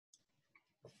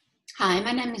Hi,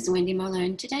 my name is Wendy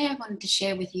Malone. Today I wanted to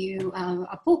share with you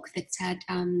a book that's had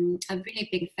a really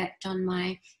big effect on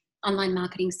my online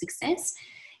marketing success.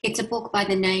 It's a book by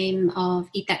the name of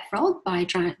Eat That Frog by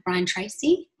Brian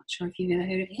Tracy. Not sure if you've ever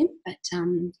heard of him, but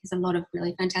there's a lot of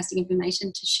really fantastic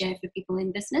information to share for people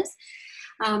in business.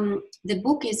 The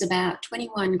book is about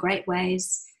 21 great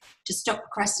ways to stop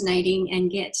procrastinating and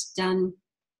get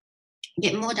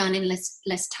more done in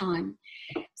less time.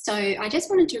 So I just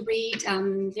wanted to read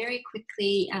very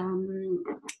quickly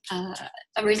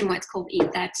a reason why it's called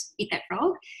Eat That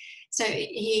Frog. So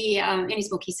he, in his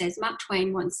book, he says, Mark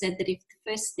Twain once said that if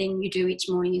the first thing you do each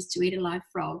morning is to eat a live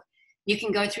frog, you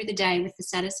can go through the day with the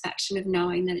satisfaction of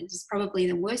knowing that it is probably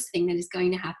the worst thing that is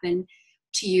going to happen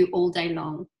to you all day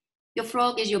long. Your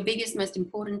frog is your biggest, most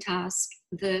important task,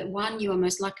 the one you are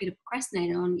most likely to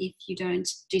procrastinate on if you don't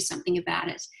do something about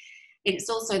it.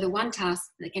 It's also the one task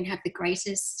that can have the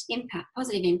greatest impact,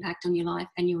 positive impact on your life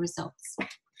and your results.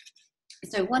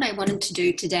 So what I wanted to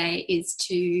do today is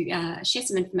to share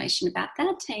some information about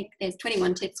that. There's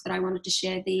 21 tips, but I wanted to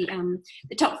share the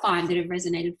top 5 that have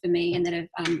resonated for me and that have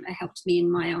helped me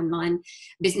in my online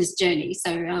business journey.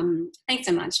 So thanks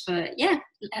so much for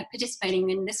participating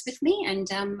in this with me, and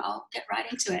I'll get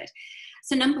right into it.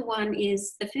 So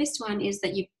the first one is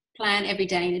that you plan every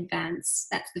day in advance.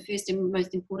 That's the first and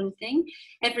most important thing.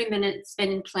 Every minute spent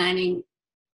in planning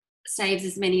saves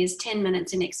as many as 10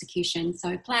 minutes in execution.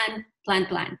 So plan.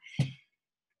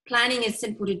 Planning is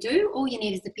simple to do. All you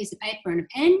need is a piece of paper and a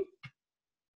pen.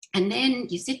 And then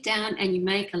you sit down and you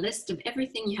make a list of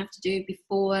everything you have to do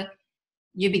before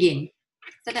you begin.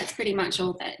 So that's pretty much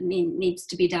all that needs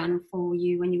to be done for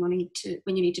you when you need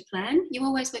to plan. You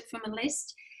always work from a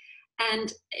list.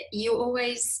 And you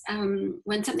always,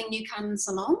 when something new comes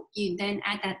along, you then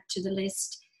add that to the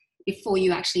list before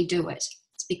you actually do it.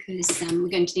 It's because we're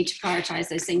going to need to prioritize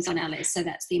those things on our list. So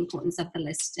that's the importance of the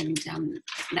list, and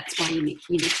that's why you need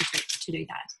to do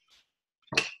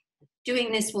that.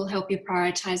 Doing this will help you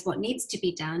prioritize what needs to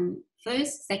be done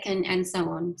first, second, and so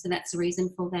on. So that's the reason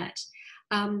for that.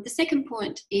 The second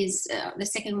point is the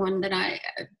second one that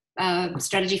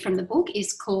strategy from the book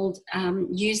is called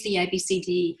use the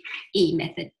ABCDE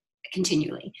method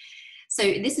continually. So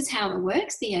this is how it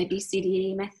works, the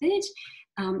ABCDE method.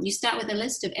 You start with a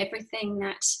list of everything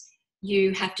that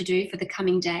you have to do for the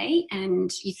coming day,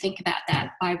 and you think about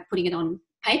that by putting it on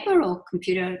paper or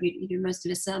computer. Most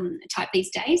of us type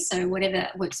these days, so whatever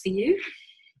works for you.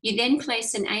 You then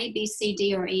place an A, B, C,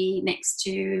 D, or E next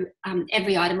to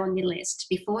every item on your list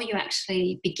before you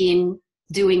actually begin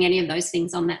doing any of those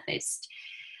things on that list.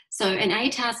 So an A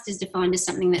task is defined as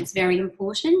something that's very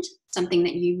important, something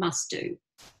that you must do.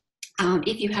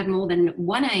 If you have more than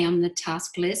one A on the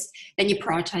task list, then you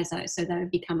prioritize those. So they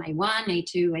would become A1,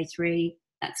 A2, A3,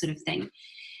 that sort of thing.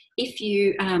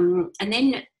 And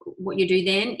then what you do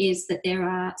then is that there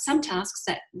are some tasks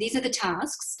these are the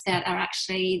tasks that are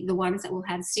actually the ones that will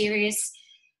have serious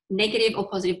negative or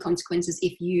positive consequences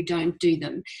if you don't do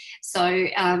them. So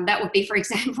that would be, for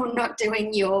example, not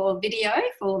doing your video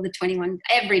for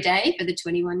every day for the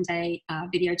 21-day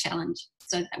video challenge.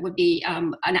 So that would be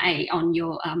an A on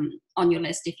your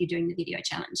list if you're doing the video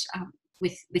challenge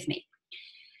with me.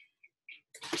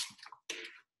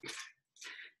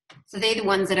 So they're the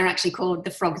ones that are actually called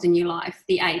the frogs in your life,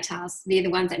 the A tasks. They're the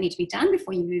ones that need to be done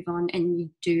before you move on and you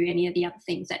do any of the other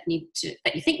things that you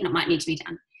think might need to be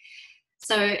done.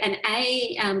 So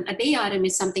a B item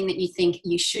is something that you think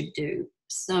you should do.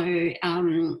 So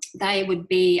they would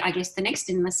be, I guess, the next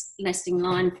in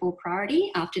line for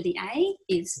priority after the A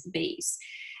is Bs.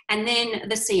 And then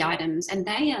the C items, and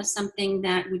they are something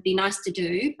that would be nice to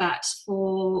do, but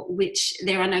for which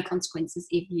there are no consequences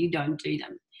if you don't do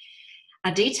them.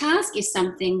 A D task is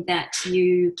something that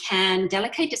you can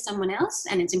delegate to someone else,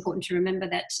 and it's important to remember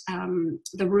that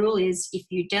the rule is if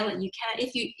you delegate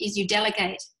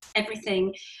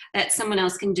everything that someone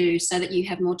else can do, so that you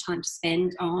have more time to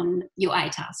spend on your A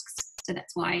tasks. So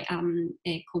that's why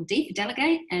they're called D for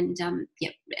delegate, and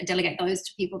delegate those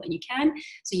to people that you can,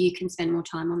 so you can spend more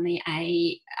time on the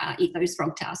eat those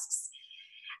frog tasks.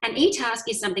 An E task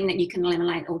is something that you can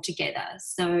eliminate altogether.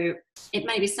 So it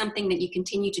may be something that you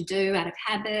continue to do out of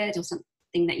habit or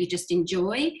something that you just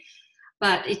enjoy,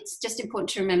 but it's just important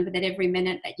to remember that every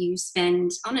minute that you spend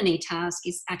on an E task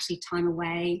is actually time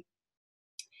away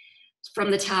from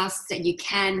the tasks that you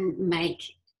can make,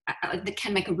 that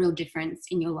can make a real difference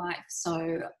in your life.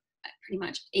 So pretty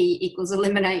much E equals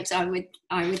eliminate, I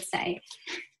would say.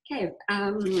 Okay,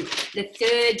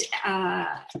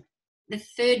 the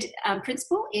third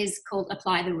principle is called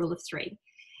apply the rule of 3.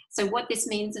 So what this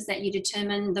means is that you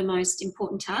determine the most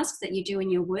important tasks that you do in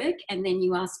your work, and then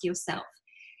you ask yourself,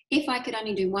 if I could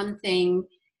only do one thing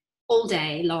all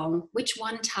day long, which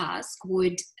one task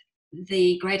would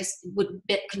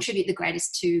contribute the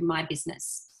greatest to my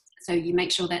business? So you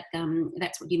make sure that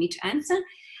that's what you need to answer.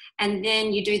 And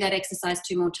then you do that exercise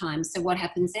 2 more times. So what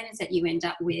happens then is that you end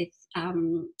up with,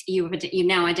 you've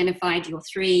now identified your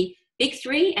big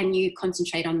three, and you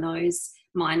concentrate on those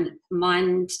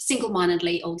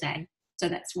single-mindedly all day. So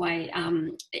that's why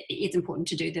it's important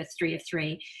to do the 3 of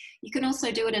 3. You can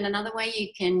also do it in another way. You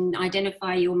can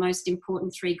identify your most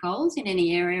important 3 goals in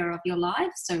any area of your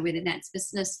life. So whether that's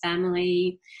business,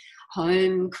 family,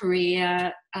 home,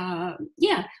 career,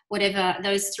 whatever,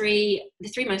 the 3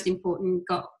 most important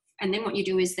goals. And then what you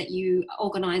do is that you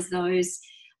organize those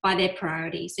by their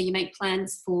priority. So you make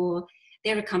plans for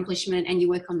their accomplishment, and you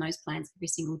work on those plans every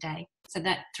single day. So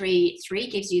that 3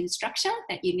 gives you the structure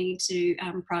that you need to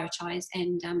prioritize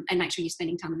and make sure you're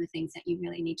spending time on the things that you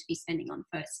really need to be spending on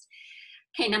first.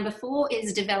 Okay, number 4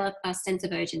 is develop a sense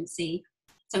of urgency.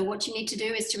 So what you need to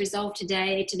do is to resolve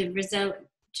today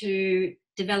to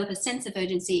develop a sense of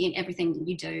urgency in everything that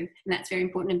you do. And that's very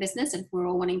important in business. And if we're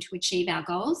all wanting to achieve our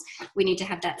goals, we need to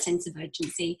have that sense of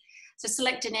urgency. So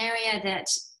select an area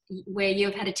where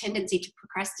you've had a tendency to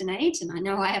procrastinate, and I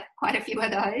know I have quite a few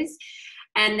of those,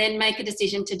 and then make a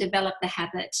decision to develop the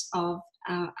habit of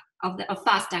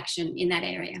fast action in that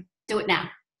area. Do it now.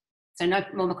 So no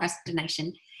more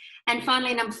procrastination. And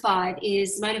finally, number 5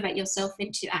 is motivate yourself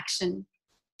into action.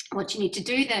 What you need to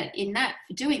do for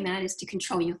doing that is to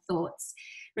control your thoughts.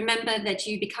 Remember that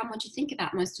you become what you think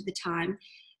about most of the time,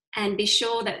 and be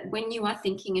sure that when you are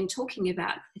thinking and talking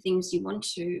about the things you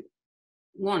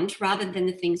want rather than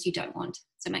the things you don't want.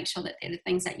 So make sure that they're the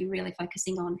things that you're really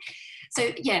focusing on.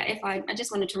 So yeah, I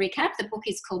just wanted to recap. The book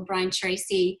is called Brian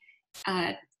Tracy,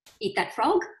 Eat That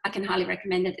Frog. I can highly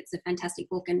recommend it. It's a fantastic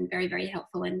book and very, very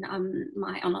helpful in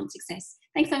my online success.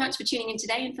 Thanks so much for tuning in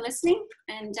today and for listening.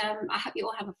 And I hope you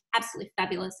all have an absolutely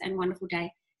fabulous and wonderful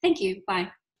day. Thank you. Bye.